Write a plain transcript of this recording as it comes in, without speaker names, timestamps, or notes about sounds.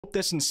Hope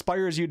this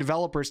inspires you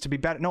developers to be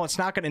better. No, it's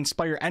not going to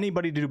inspire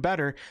anybody to do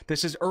better.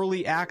 This is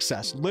early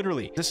access.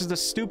 Literally, this is the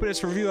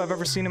stupidest review I've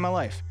ever seen in my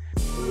life.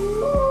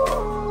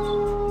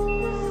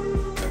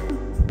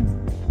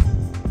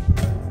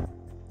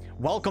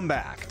 Welcome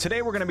back.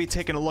 Today we're going to be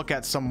taking a look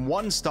at some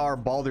 1-star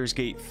Baldur's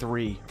Gate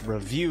 3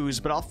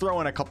 reviews, but I'll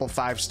throw in a couple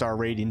 5-star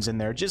ratings in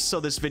there just so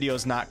this video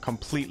is not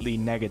completely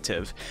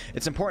negative.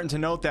 It's important to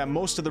note that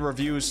most of the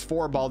reviews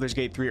for Baldur's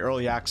Gate 3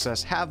 Early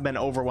Access have been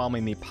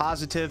overwhelmingly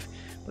positive,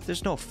 but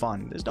there's no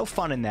fun. There's no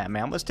fun in that,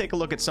 man. Let's take a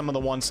look at some of the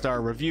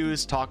 1-star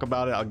reviews, talk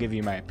about it, I'll give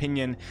you my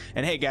opinion.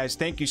 And hey guys,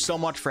 thank you so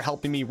much for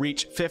helping me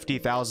reach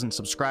 50,000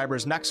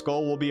 subscribers. Next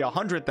goal will be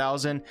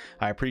 100,000.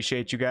 I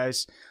appreciate you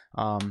guys.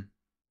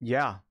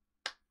 Yeah.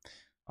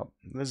 Oh,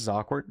 this is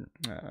awkward.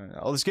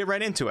 Let's get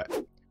right into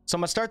it. So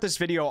I'm gonna start this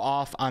video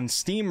off on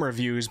Steam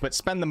reviews, but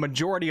spend the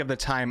majority of the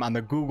time on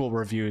the Google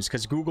reviews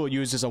because Google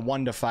uses a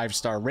 1 to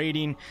 5-star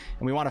rating,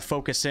 and we want to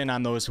focus in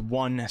on those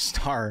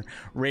 1-star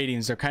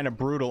ratings. They're kind of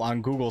brutal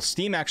on Google.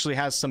 Steam actually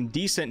has some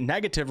decent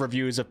negative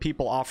reviews of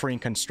people offering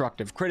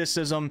constructive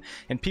criticism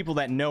and people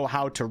that know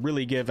how to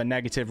really give a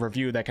negative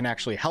review that can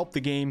actually help the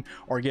game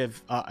or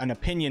give an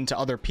opinion to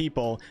other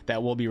people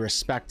that will be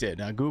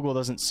respected. Google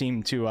doesn't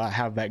seem to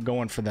have that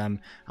going for them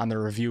on the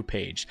review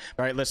page.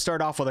 All right, let's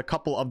start off with a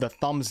couple of the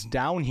thumbs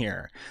down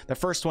here. The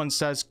first one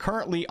says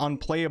currently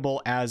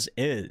unplayable as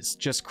is,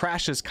 just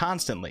crashes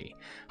constantly.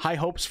 High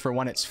hopes for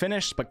when it's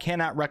finished, but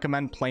cannot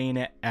recommend playing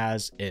it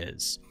as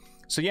is.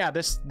 So yeah,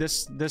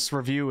 this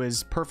review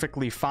is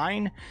perfectly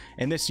fine,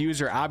 and this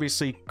user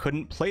obviously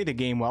couldn't play the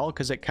game well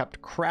because it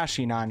kept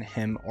crashing on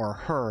him or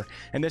her,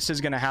 and this is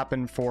going to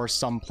happen for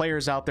some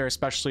players out there,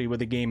 especially with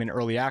the game in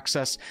early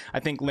access. I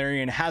think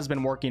Larian has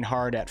been working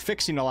hard at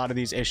fixing a lot of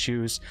these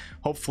issues.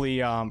 Hopefully,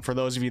 for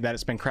those of you that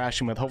it's been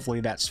crashing with, hopefully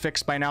that's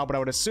fixed by now, but I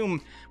would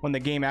assume when the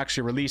game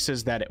actually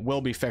releases that it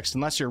will be fixed,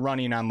 unless you're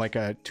running on like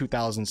a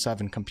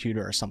 2007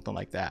 computer or something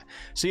like that.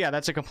 So yeah,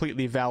 that's a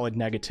completely valid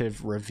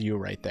negative review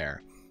right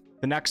there.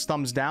 The next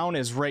thumbs down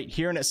is right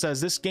here, and it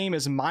says this game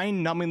is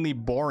mind-numbingly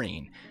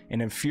boring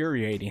and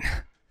infuriating.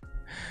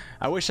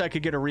 I wish I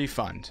could get a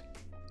refund.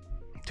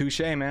 Touche,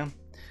 man.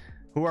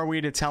 Who are we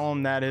to tell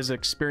him that his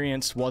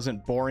experience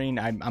wasn't boring?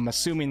 I'm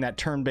assuming that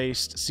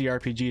turn-based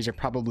CRPGs are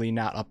probably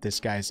not up this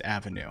guy's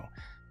avenue.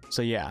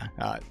 So yeah,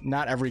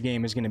 not every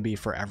game is going to be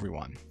for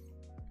everyone.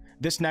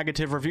 This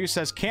negative review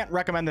says, can't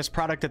recommend this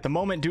product at the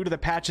moment due to the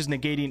patches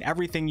negating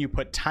everything you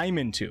put time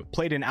into.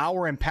 Played an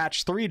hour in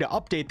patch 3 to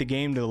update the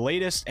game to the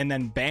latest, and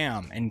then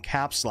bam, in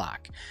caps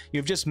lock.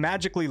 You've just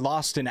magically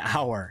lost an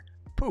hour.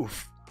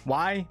 Poof.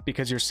 Why?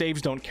 Because your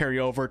saves don't carry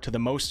over to the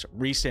most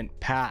recent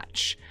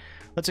patch.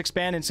 Let's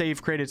expand and say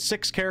you've created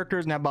 6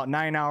 characters and have about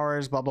 9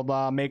 hours, blah, blah,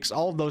 blah. Makes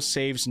all of those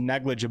saves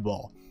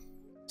negligible.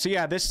 So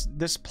yeah,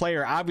 this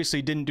player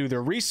obviously didn't do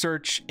their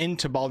research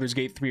into Baldur's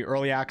Gate 3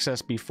 Early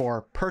Access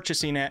before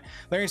purchasing it.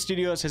 Larian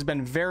Studios has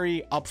been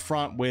very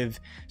upfront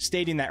with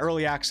stating that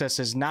Early Access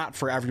is not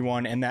for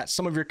everyone and that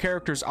some of your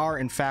characters are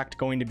in fact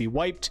going to be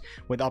wiped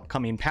with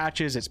upcoming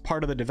patches. It's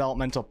part of the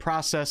developmental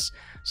process.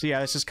 So yeah,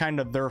 this is kind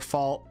of their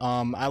fault.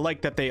 I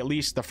like that they, at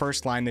least the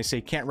first line, they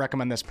say can't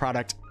recommend this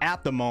product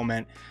at the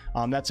moment.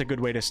 That's a good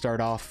way to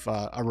start off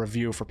a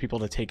review for people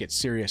to take it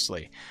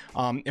seriously.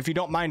 If you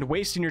don't mind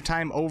wasting your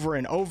time over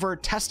and over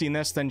testing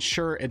this, then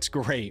sure, it's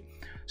great.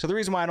 So the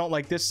reason why I don't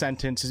like this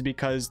sentence is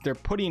because they're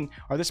putting,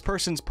 or this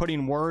person's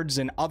putting words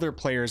in other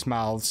players'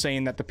 mouths,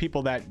 saying that the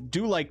people that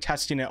do like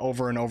testing it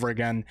over and over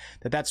again,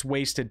 that's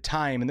wasted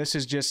time. And this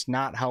is just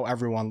not how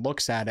everyone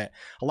looks at it.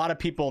 A lot of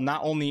people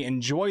not only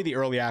enjoy the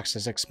early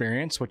access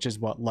experience, which is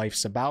what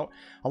life's about,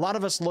 a lot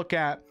of us look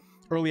at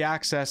early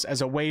access as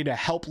a way to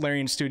help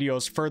Larian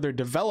Studios further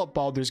develop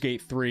Baldur's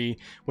Gate 3,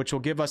 which will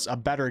give us a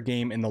better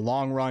game in the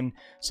long run.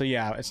 So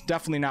yeah, it's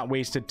definitely not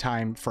wasted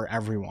time for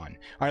everyone.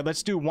 All right,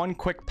 let's do one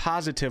quick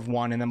positive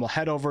one, and then we'll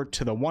head over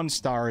to the 1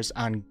 stars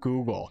on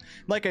Google.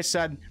 Like I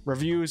said,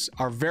 reviews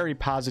are very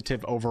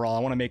positive overall.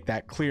 I want to make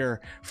that clear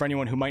for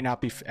anyone who might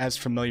not be as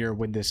familiar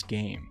with this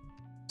game.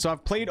 So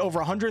I've played over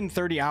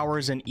 130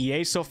 hours in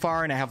EA so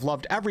far, and I have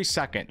loved every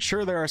second.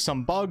 Sure, there are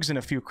some bugs and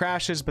a few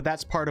crashes, but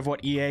that's part of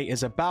what EA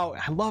is about.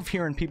 I love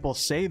hearing people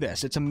say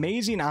this. It's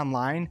amazing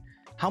online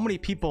how many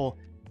people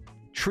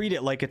treat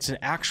it like it's an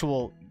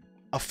actual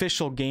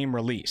official game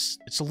release.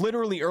 It's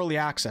literally early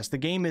access. The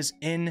game is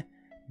in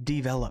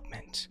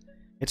development.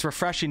 It's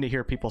refreshing to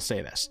hear people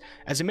say this.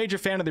 As a major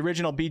fan of the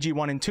original BG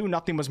 1 and 2,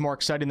 nothing was more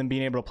exciting than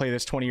being able to play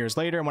this 20 years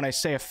later. And when I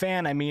say a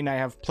fan, I mean I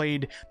have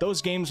played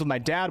those games with my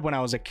dad when I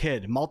was a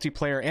kid,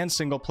 multiplayer and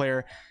single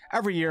player,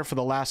 every year for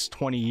the last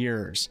 20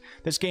 years.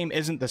 This game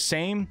isn't the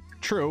same,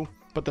 true,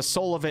 but the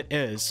soul of it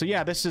is. So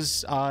yeah, this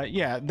is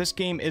this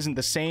game isn't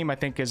the same, I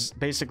think, is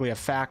basically a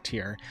fact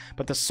here,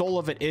 but the soul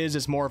of it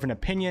is more of an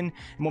opinion.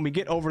 And when we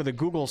get over to the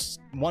Google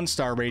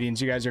 1-star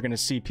ratings, you guys are going to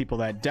see people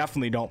that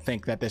definitely don't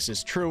think that this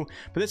is true,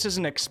 but this is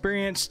an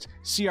experienced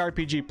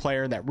CRPG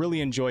player that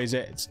really enjoys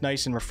it. It's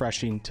nice and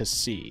refreshing to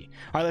see.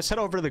 All right, let's head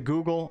over to the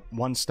Google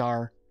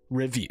 1-star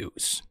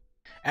reviews.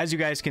 As you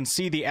guys can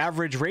see, the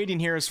average rating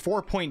here is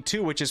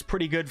 4.2, which is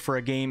pretty good for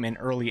a game in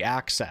early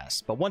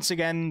access. But once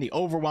again, the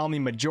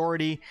overwhelming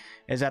majority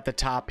is at the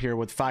top here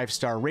with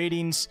 5-star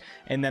ratings,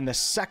 and then the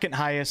second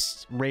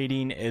highest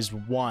rating is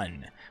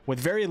 1, with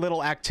very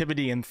little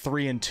activity in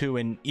 3 and 2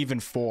 and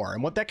even 4.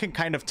 And what that can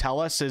kind of tell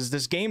us is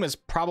this game is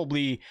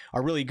probably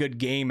a really good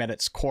game at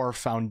its core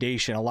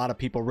foundation. A lot of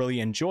people really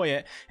enjoy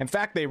it. In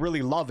fact, they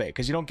really love it,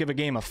 because you don't give a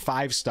game a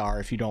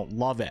 5-star if you don't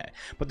love it.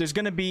 But there's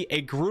going to be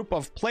a group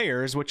of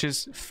players, which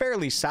is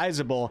fairly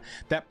sizable,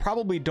 that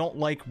probably don't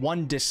like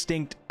one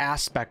distinct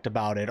aspect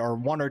about it, or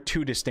 1 or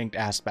 2 distinct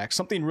aspects,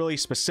 something really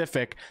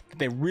specific that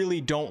they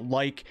really don't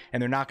like, and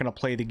they're not going to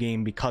play the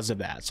game because of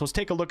that. So let's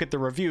take a look at the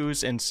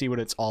reviews and see what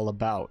it's all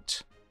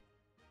about.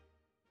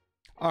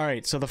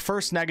 Alright, so the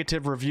first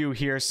negative review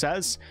here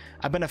says,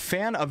 I've been a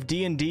fan of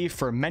D&D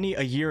for many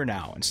a year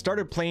now, and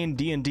started playing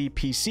D&D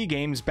PC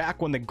games back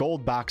when the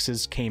gold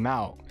boxes came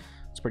out.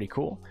 It's pretty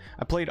cool.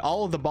 I played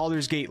all of the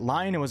Baldur's Gate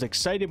line and was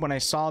excited when I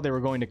saw they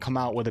were going to come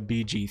out with a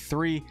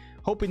BG3,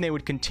 hoping they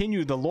would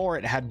continue the lore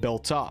it had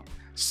built up.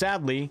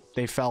 Sadly,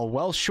 they fell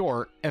well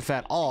short, if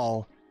at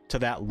all, to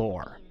that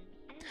lore.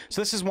 So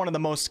this is one of the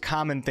most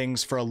common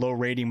things for a low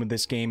rating with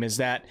this game, is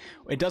that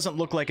it doesn't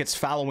look like it's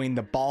following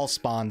the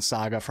Ballspawn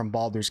saga from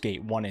Baldur's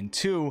Gate 1 and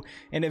 2,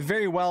 and it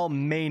very well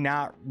may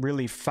not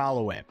really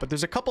follow it. But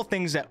there's a couple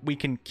things that we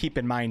can keep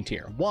in mind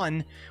here.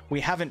 One,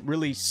 we haven't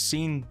really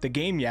seen the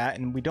game yet,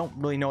 and we don't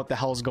really know what the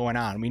hell's going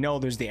on. We know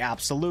there's the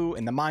Absolute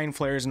and the Mind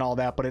Flayers and all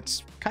that, but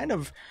it's kind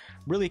of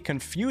really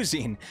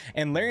confusing.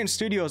 And Larian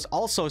Studios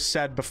also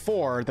said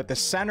before that the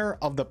center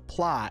of the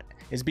plot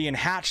is being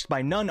hatched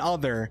by none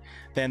other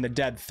than the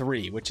Dead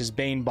 3, which is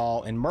Bane,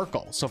 Ball, and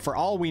Merkel. So for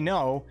all we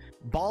know,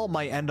 Ball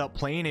might end up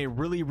playing a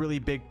really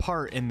big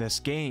part in this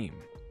game.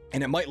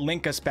 And it might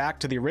link us back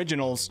to the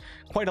originals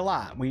quite a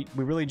lot. We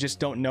really just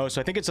don't know.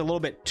 So I think it's a little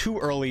bit too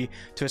early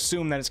to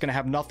assume that it's going to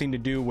have nothing to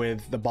do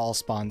with the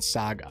Ballspawn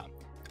saga.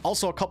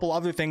 Also, a couple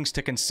other things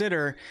to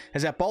consider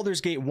is that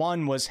Baldur's Gate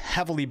 1 was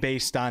heavily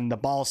based on the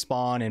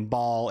Ballspawn and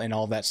Ball and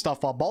all that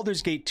stuff, while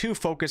Baldur's Gate 2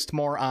 focused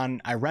more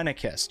on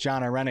Irenicus,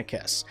 John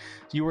Irenicus.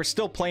 You were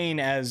still playing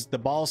as the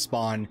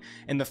Ballspawn,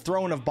 and the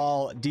Throne of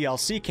Ball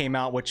DLC came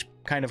out, which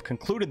kind of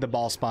concluded the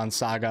Ballspawn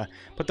saga,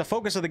 but the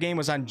focus of the game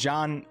was on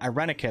John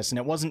Irenicus, and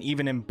it wasn't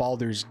even in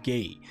Baldur's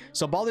Gate.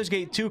 So Baldur's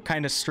Gate 2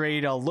 kind of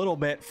strayed a little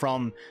bit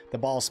from the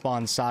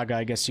Ballspawn saga,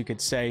 I guess you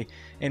could say,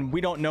 and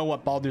we don't know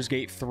what Baldur's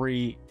Gate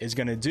 3 is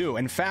going to do.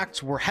 In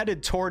fact, we're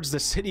headed towards the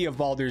city of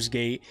Baldur's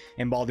Gate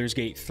in Baldur's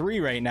Gate 3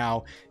 right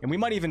now, and we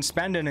might even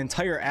spend an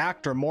entire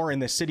act or more in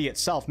the city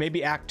itself.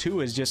 Maybe Act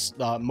 2 is just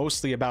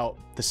mostly about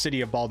the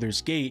city of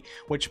Baldur's Gate,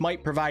 which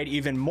might provide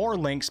even more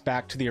links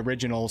back to the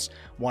originals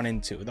 1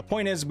 and 2. The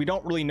point is, we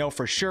don't really know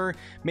for sure.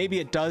 Maybe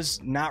it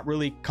does not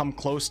really come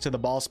close to the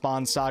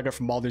Ballspawn saga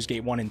from Baldur's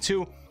Gate 1 and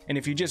 2, and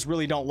if you just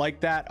really don't like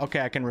that,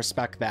 okay, I can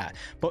respect that.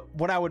 But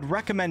what I would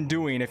recommend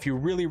doing, if you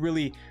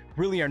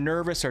really are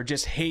nervous or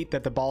just hate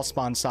that the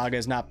Ballspawn saga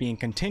is not being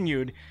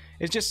continued,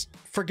 is just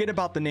forget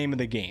about the name of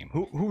the game.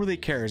 Who really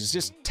cares? It's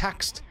just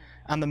text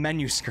on the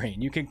menu screen.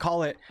 You can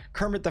call it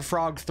Kermit the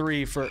Frog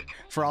 3 for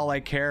all I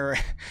care,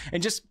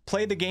 and just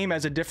play the game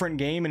as a different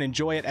game and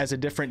enjoy it as a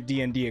different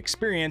D&D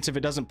experience if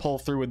it doesn't pull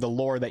through with the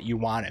lore that you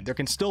wanted. There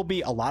can still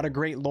be a lot of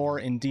great lore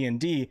in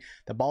D&D.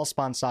 The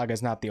Ballspawn saga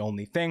is not the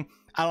only thing.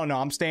 I don't know.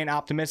 I'm staying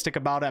optimistic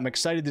about it. I'm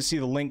excited to see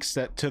the links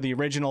to the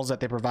originals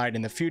that they provide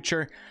in the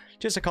future.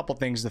 Just a couple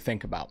things to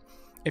think about.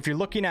 If you're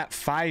looking at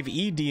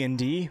 5e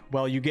D&D,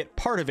 well, you get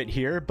part of it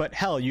here, but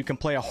hell, you can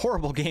play a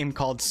horrible game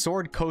called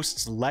Sword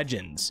Coast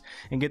Legends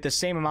and get the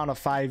same amount of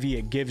 5e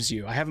it gives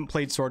you. I haven't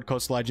played Sword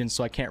Coast Legends,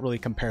 so I can't really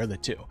compare the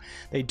two.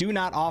 They do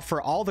not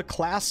offer all the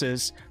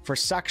classes for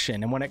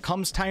section, and when it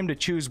comes time to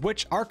choose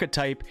which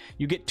archetype,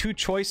 you get 2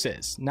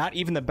 choices, not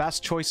even the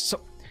best choice.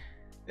 So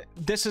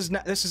this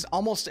is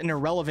almost an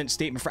irrelevant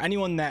statement for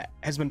anyone that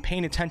has been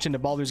paying attention to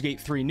Baldur's Gate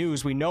 3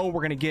 news. We know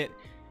we're going to get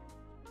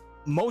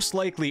most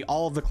likely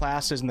all of the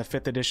classes in the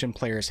 5th edition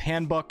player's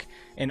handbook,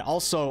 and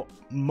also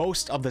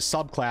most of the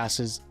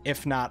subclasses,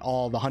 if not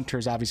all. The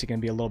hunters obviously going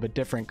to be a little bit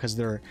different because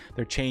they're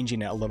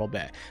changing it a little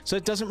bit. So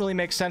it doesn't really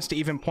make sense to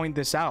even point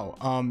this out.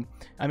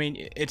 I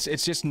mean,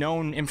 it's just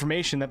known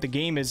information that the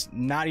game is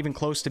not even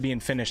close to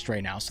being finished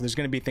right now, so there's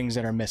going to be things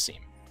that are missing.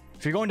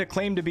 If you're going to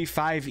claim to be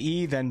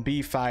 5e, then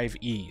be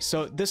 5e.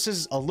 So this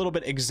is a little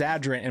bit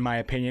exaggerant in my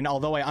opinion,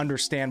 although I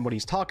understand what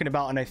he's talking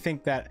about, and I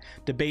think that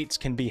debates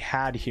can be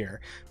had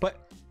here.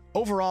 But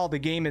overall, the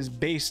game is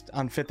based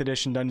on 5th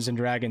edition Dungeons &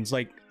 Dragons,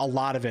 like a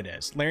lot of it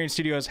is. Larian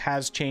Studios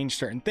has changed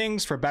certain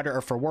things for better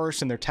or for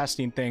worse, and they're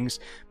testing things.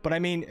 But I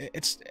mean,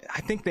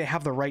 I think they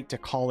have the right to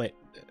call it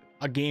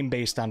a game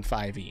based on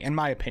 5e, in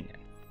my opinion.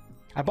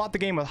 I bought the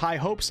game with high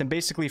hopes and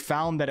basically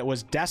found that it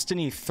was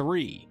Destiny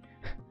 3.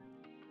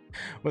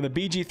 With a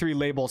BG3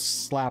 label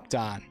slapped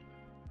on.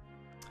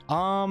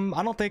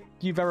 I don't think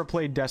you've ever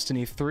played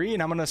Destiny 3,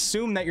 and I'm gonna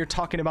assume that you're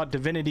talking about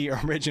Divinity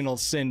Original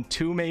Sin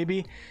 2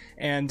 maybe,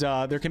 and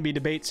there can be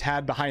debates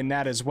had behind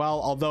that as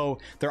well. Although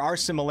there are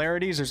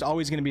similarities, there's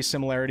always going to be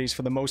similarities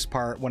for the most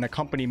part. When a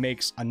company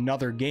makes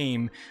another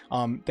game,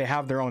 they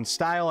have their own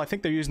style. I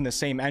think they're using the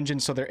same engine,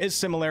 so there is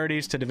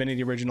similarities to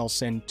Divinity Original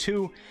Sin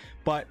 2,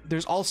 but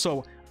there's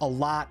also a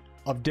lot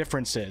of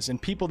differences, and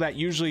people that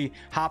usually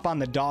hop on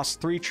the DOS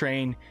 3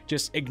 train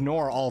just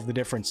ignore all of the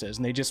differences,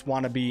 and they just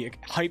want to be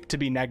hyped to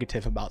be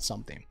negative about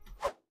something.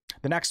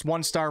 The next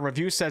 1-star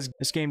review says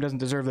this game doesn't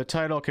deserve the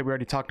title. Okay, we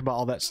already talked about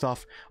all that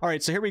stuff. All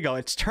right, so here we go.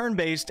 It's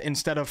turn-based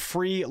instead of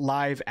free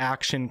live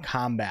action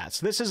combat.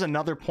 So this is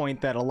another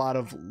point that a lot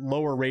of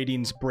lower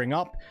ratings bring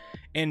up,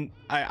 and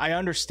I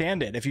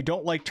understand it. If you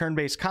don't like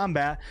turn-based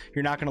combat,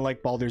 you're not going to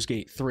like Baldur's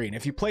Gate 3. And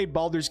if you played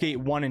Baldur's Gate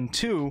 1 and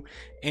 2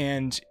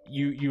 and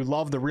you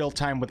love the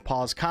real-time with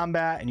pause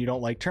combat and you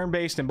don't like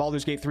turn-based, and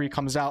Baldur's Gate 3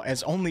 comes out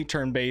as only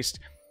turn-based,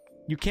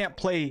 you can't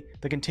play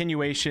the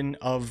continuation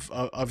of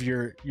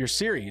your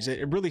series.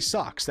 It really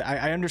sucks.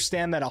 I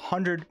understand that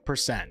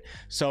 100%.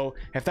 So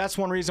if that's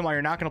one reason why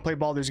you're not going to play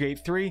Baldur's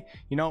Gate 3,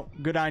 you know,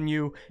 good on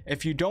you.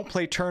 If you don't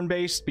play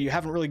turn-based, but you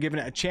haven't really given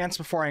it a chance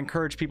before, I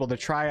encourage people to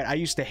try it. I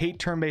used to hate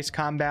turn-based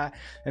combat,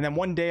 and then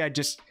one day I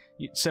just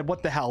said,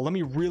 what the hell, let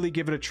me really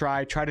give it a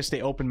try to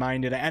stay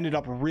open-minded. I ended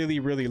up really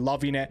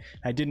loving it.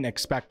 I didn't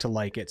expect to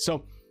like it.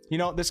 So, you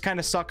know, this kind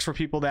of sucks for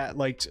people that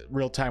liked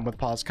real-time with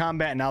pause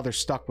combat, and now they're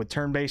stuck with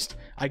turn-based.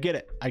 I get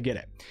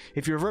it.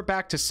 If you revert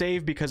back to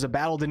save because a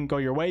battle didn't go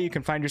your way, you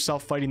can find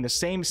yourself fighting the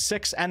same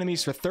 6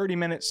 enemies for 30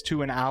 minutes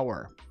to an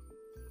hour.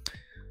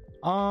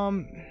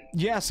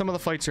 Yeah, some of the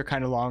fights are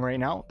kind of long right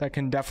now. That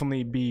can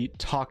definitely be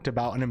talked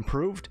about and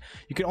improved.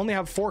 You can only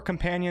have 4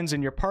 companions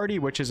in your party,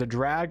 which is a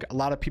drag. A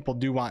lot of people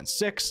do want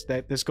 6.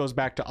 This goes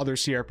back to other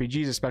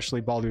CRPGs,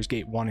 especially Baldur's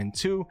Gate 1 and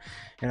 2,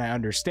 and I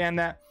understand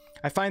that.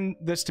 I find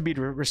this to be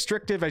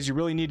restrictive, as you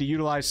really need to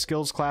utilize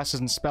skills,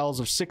 classes, and spells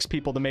of 6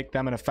 people to make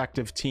them an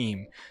effective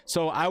team.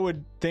 So I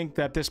would think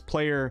that this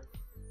player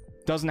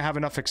doesn't have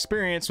enough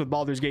experience with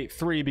Baldur's Gate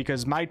 3,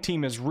 because my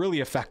team is really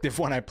effective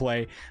when I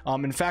play.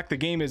 In fact, the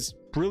game is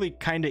really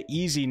kind of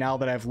easy now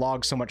that I've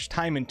logged so much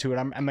time into it.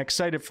 I'm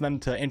excited for them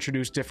to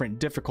introduce different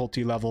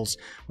difficulty levels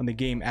when the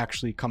game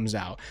actually comes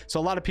out. So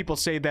a lot of people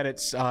say that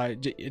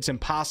it's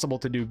impossible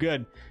to do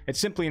good. It's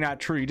simply not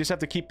true. You just have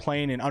to keep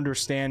playing and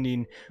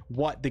understanding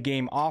what the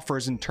game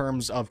offers in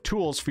terms of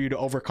tools for you to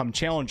overcome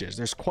challenges.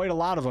 There's quite a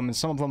lot of them, and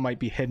some of them might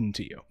be hidden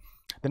to you.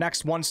 The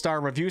next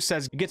 1-star review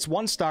says it gets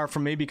 1 star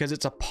from me because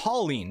it's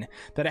appalling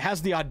that it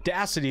has the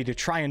audacity to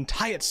try and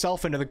tie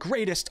itself into the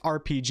greatest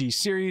RPG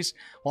series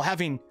while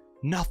having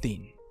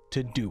nothing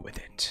to do with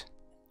it.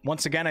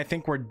 Once again, I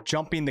think we're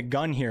jumping the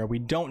gun here. We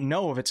don't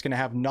know if it's going to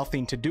have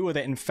nothing to do with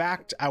it. In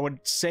fact, I would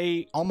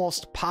say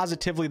almost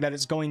positively that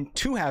it's going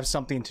to have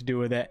something to do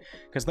with it,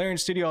 because Larian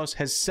Studios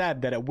has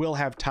said that it will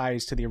have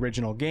ties to the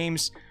original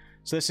games.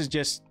 So this is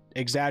just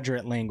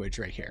exaggerate language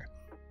right here.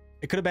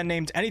 It could have been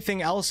named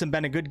anything else and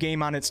been a good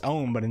game on its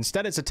own, but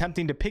instead it's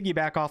attempting to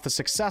piggyback off the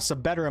success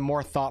of better and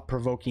more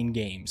thought-provoking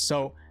games.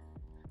 So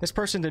this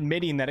person's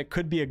admitting that it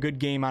could be a good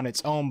game on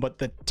its own, but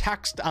the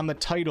text on the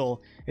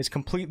title is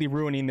completely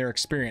ruining their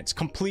experience.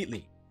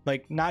 Completely.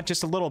 Like, not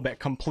just a little bit,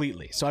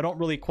 completely. So I don't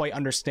really quite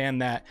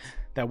understand that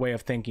way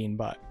of thinking,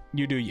 but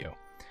you do you.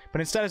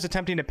 But instead it's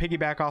attempting to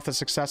piggyback off the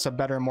success of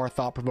better and more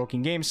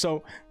thought-provoking games.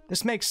 So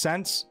this makes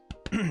sense.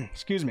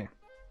 Excuse me.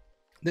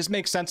 This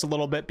makes sense a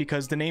little bit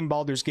because the name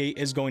Baldur's Gate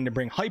is going to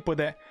bring hype with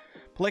it.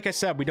 But like I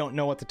said, we don't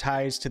know what the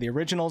ties to the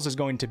originals is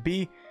going to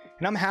be.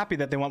 And I'm happy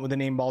that they went with the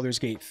name Baldur's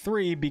Gate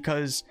 3,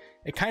 because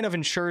it kind of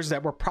ensures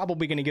that we're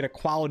probably going to get a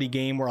quality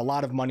game where a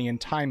lot of money and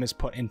time is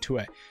put into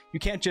it. You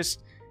can't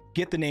just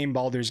get the name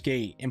Baldur's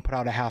Gate and put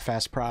out a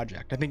half-assed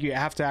project. I think you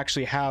have to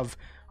actually have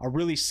a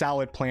really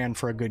solid plan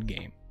for a good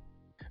game.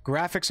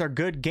 Graphics are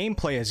good,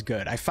 gameplay is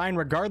good. I find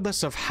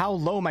regardless of how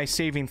low my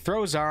saving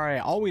throws are, I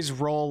always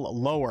roll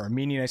lower,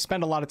 meaning I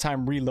spend a lot of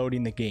time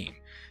reloading the game.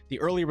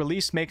 The early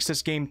release makes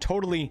this game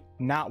totally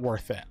not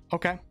worth it.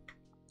 Okay.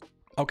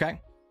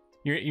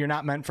 You're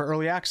not meant for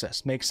early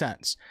access. Makes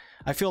sense.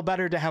 I feel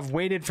better to have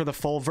waited for the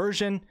full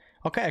version.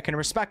 Okay, I can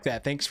respect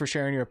that. Thanks for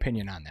sharing your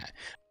opinion on that.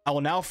 I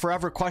will now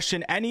forever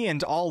question any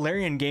and all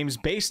Larian games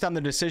based on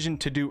the decision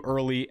to do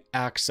early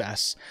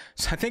access.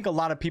 So I think a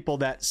lot of people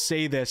that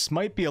say this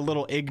might be a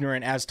little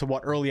ignorant as to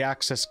what early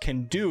access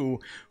can do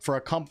for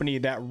a company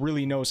that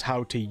really knows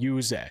how to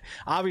use it.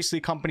 Obviously,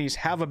 companies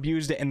have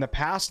abused it in the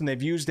past, and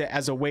they've used it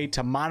as a way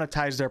to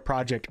monetize their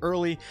project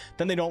early.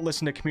 Then they don't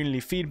listen to community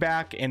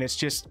feedback, and it's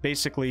just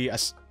basically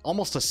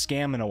almost a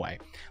scam in a way.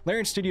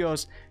 Larian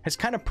Studios has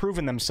kind of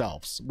proven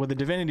themselves with the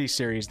Divinity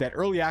series that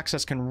early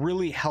access can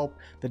really help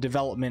the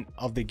development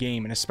of the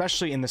game, and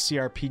especially in the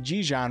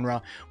CRPG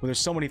genre where there's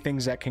so many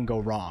things that can go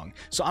wrong.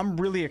 So I'm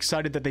really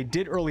excited that they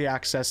did early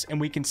access,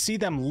 and we can see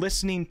them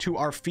listening to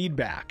our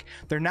feedback.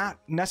 They're not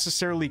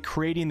necessarily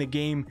creating the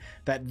game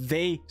that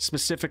they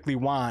specifically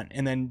want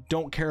and then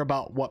don't care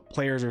about what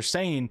players are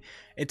saying.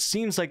 It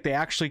seems like they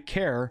actually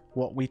care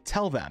what we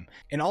tell them.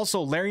 And also,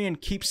 Larian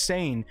keeps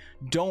saying,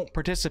 don't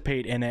participate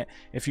participate in it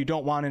if you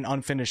don't want an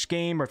unfinished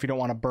game, or if you don't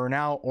want to burn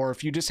out, or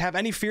if you just have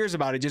any fears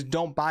about it, just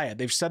don't buy it.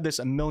 They've said this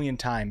a million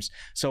times.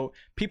 So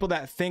people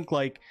that think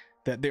like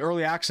that the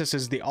early access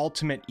is the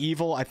ultimate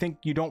evil, I think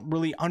you don't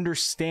really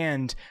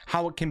understand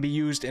how it can be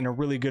used in a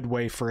really good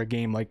way for a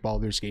game like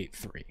Baldur's Gate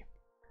 3.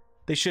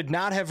 They should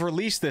not have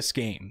released this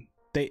game.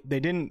 They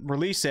didn't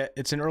release it.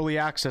 It's in early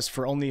access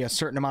for only a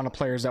certain amount of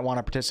players that want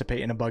to participate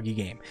in a buggy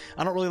game.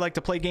 I don't really like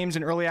to play games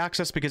in early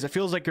access because it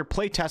feels like you're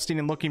playtesting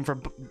and looking for...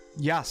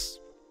 Yes.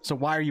 So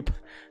why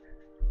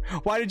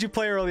did you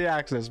play early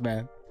access,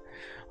 man?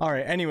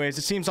 Alright, anyways,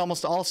 it seems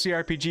almost all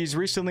CRPGs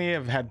recently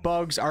have had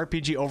bugs.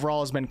 RPG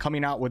overall has been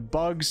coming out with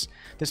bugs.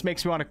 This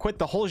makes me want to quit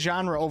the whole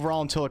genre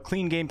overall until a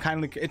clean game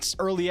it's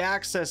early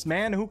access,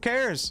 man. Who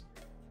cares?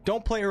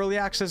 Don't play early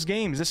access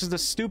games. This is the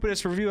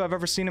stupidest review I've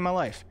ever seen in my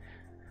life.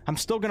 I'm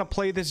still gonna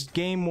play this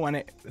game when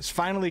it is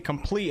finally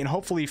complete and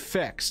hopefully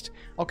fixed.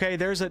 Okay,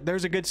 there's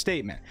a good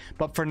statement.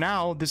 But for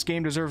now, this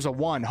game deserves a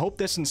 1. Hope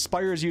this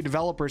inspires you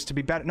developers to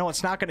be better. No,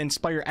 it's not gonna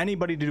inspire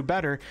anybody to do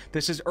better.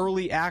 This is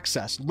early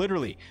access.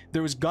 Literally,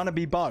 there was gonna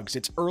be bugs.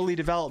 It's early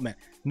development.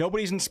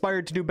 Nobody's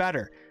inspired to do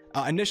better.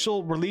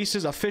 Initial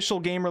releases, official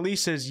game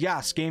releases,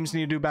 yes, games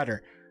need to do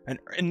better. An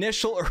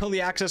initial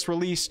early access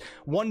release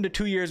 1 to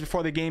 2 years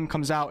before the game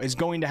comes out is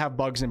going to have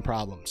bugs and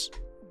problems.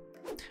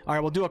 All right,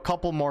 we'll do a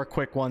couple more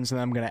quick ones and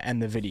then I'm going to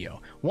end the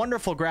video.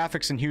 Wonderful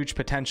graphics and huge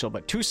potential,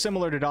 but too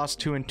similar to DOS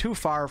 2 and too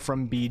far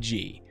from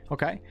BG.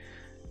 Okay.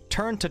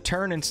 Turn to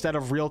turn instead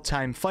of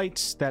real-time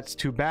fights. That's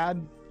too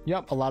bad.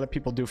 Yep, a lot of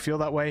people do feel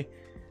that way.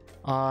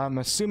 I'm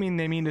assuming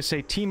they mean to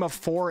say team of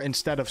 4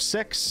 instead of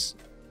 6.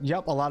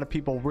 Yep, a lot of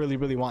people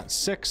really want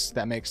 6.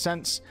 That makes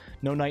sense.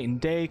 No night and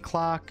day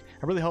clock.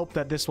 I really hope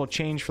that this will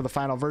change for the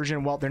final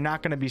version. Well, they're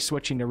not going to be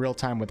switching to real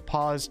time with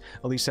pause.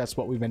 At least that's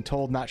what we've been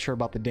told. Not sure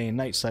about the day and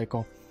night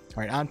cycle.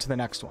 All right, on to the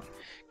next one.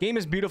 Game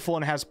is beautiful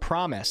and has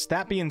promise.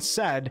 That being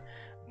said,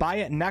 buy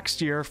it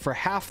next year for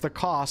half the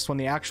cost when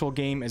the actual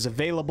game is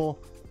available.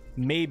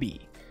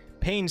 Maybe.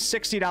 Paying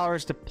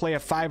 $60 to play a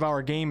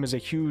 5-hour game is a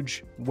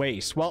huge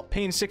waste. Well,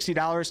 paying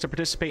 $60 to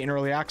participate in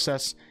early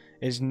access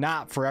is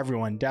not for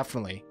everyone,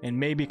 definitely, and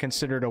may be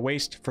considered a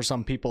waste for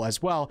some people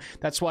as well.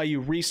 That's why you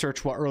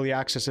research what early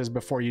access is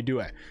before you do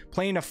it.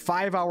 Playing a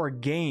 5-hour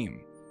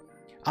game,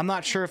 I'm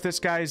not sure if this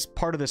guy's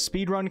part of the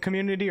speedrun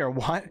community or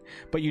what,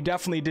 but you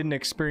definitely didn't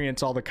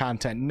experience all the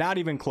content. Not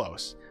even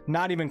close.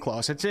 Not even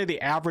close. I'd say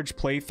the average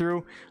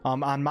playthrough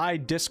on my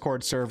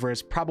Discord server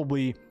is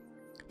probably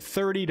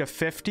 30 to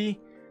 50.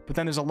 But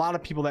then there's a lot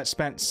of people that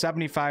spent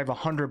 75,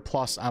 100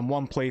 plus on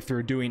one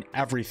playthrough doing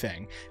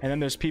everything. And then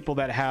there's people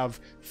that have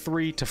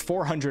 300 to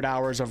 400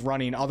 hours of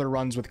running other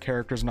runs with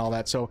characters and all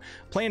that. So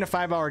playing a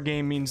 5-hour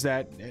game means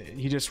that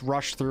he just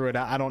rushed through it.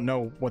 I don't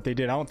know what they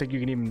did. I don't think you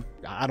can even,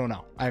 I don't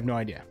know. I have no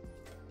idea.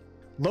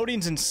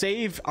 Loadings and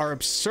save are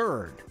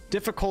absurd.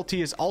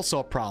 Difficulty is also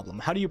a problem.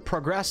 How do you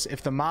progress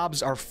if the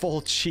mobs are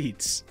full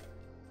cheats?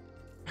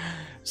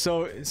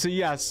 So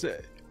yes,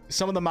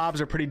 some of the mobs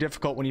are pretty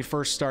difficult when you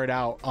first start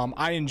out.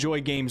 I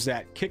enjoy games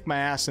that kick my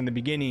ass in the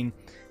beginning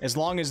as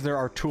long as there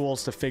are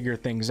tools to figure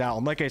things out.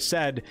 And like I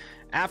said,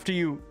 after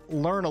you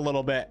learn a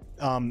little bit,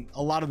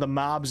 a lot of the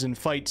mobs and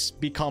fights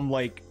become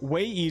like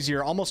way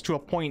easier, almost to a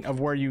point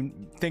of where you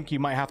think you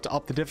might have to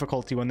up the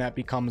difficulty when that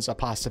becomes a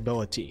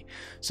possibility.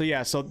 So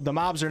yeah, so the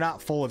mobs are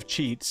not full of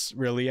cheats,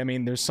 really. I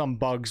mean, there's some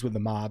bugs with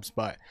the mobs,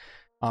 but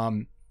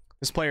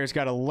this player's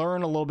got to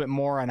learn a little bit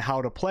more on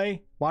how to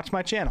play. Watch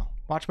my channel.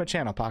 Watch my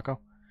channel, Paco.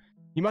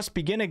 You must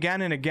begin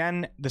again and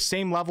again the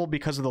same level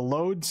because of the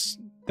loads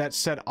that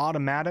said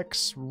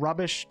automatics,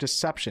 rubbish,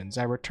 deceptions.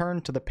 I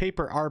returned to the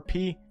paper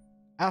RP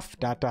F ...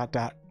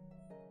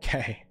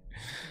 K.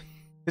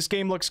 This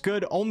game looks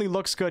good, only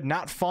looks good,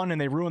 not fun,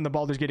 and they ruin the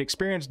Baldur's Gate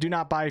experience. Do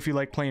not buy if you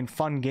like playing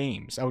fun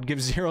games. I would give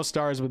 0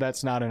 stars, but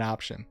that's not an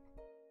option.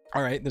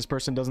 All right, this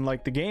person doesn't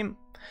like the game.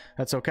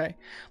 That's okay.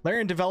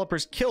 Larian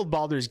developers killed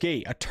Baldur's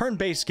Gate. A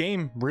turn-based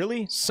game?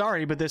 Really?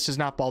 Sorry, but this is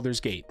not Baldur's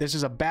Gate. This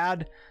is a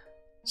bad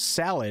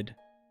salad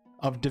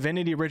of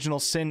Divinity Original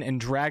Sin and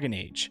Dragon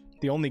Age.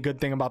 The only good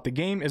thing about the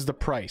game is the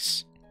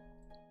price.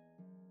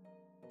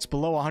 It's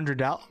below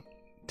 $100.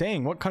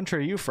 Dang, what country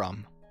are you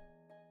from?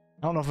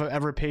 I don't know if I've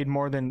ever paid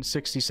more than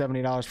 $60,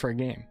 $70 for a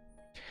game.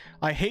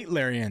 I hate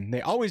Larian.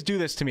 They always do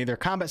this to me. Their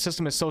combat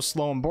system is so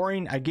slow and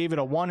boring. I gave it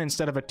a 1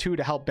 instead of a 2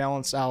 to help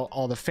balance out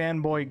all the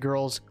fanboy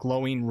girls'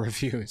 glowing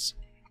reviews.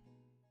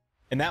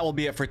 And that will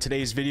be it for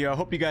today's video. I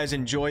hope you guys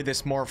enjoy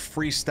this more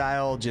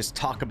freestyle, just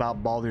talk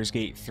about Baldur's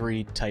Gate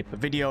 3 type of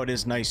video. It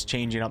is nice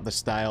changing up the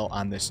style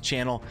on this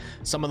channel.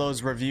 Some of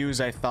those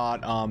reviews I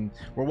thought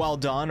were well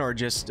done, or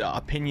just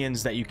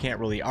opinions that you can't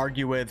really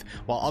argue with,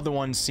 while other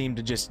ones seem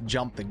to just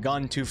jump the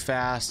gun too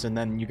fast, and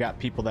then you got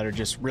people that are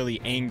just really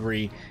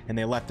angry and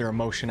they let their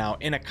emotion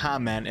out in a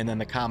comment, and then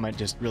the comment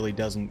just really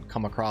doesn't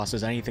come across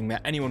as anything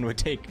that anyone would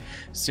take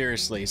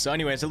seriously. So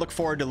anyways, I look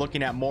forward to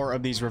looking at more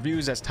of these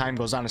reviews as time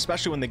goes on,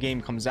 especially when the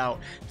game comes out.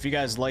 If you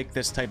guys like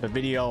this type of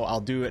video, I'll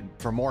do it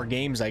for more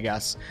games, I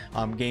guess.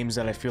 Games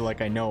that I feel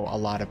like I know a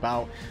lot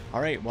about.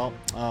 All right, well,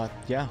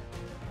 yeah.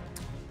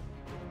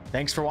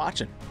 Thanks for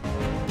watching.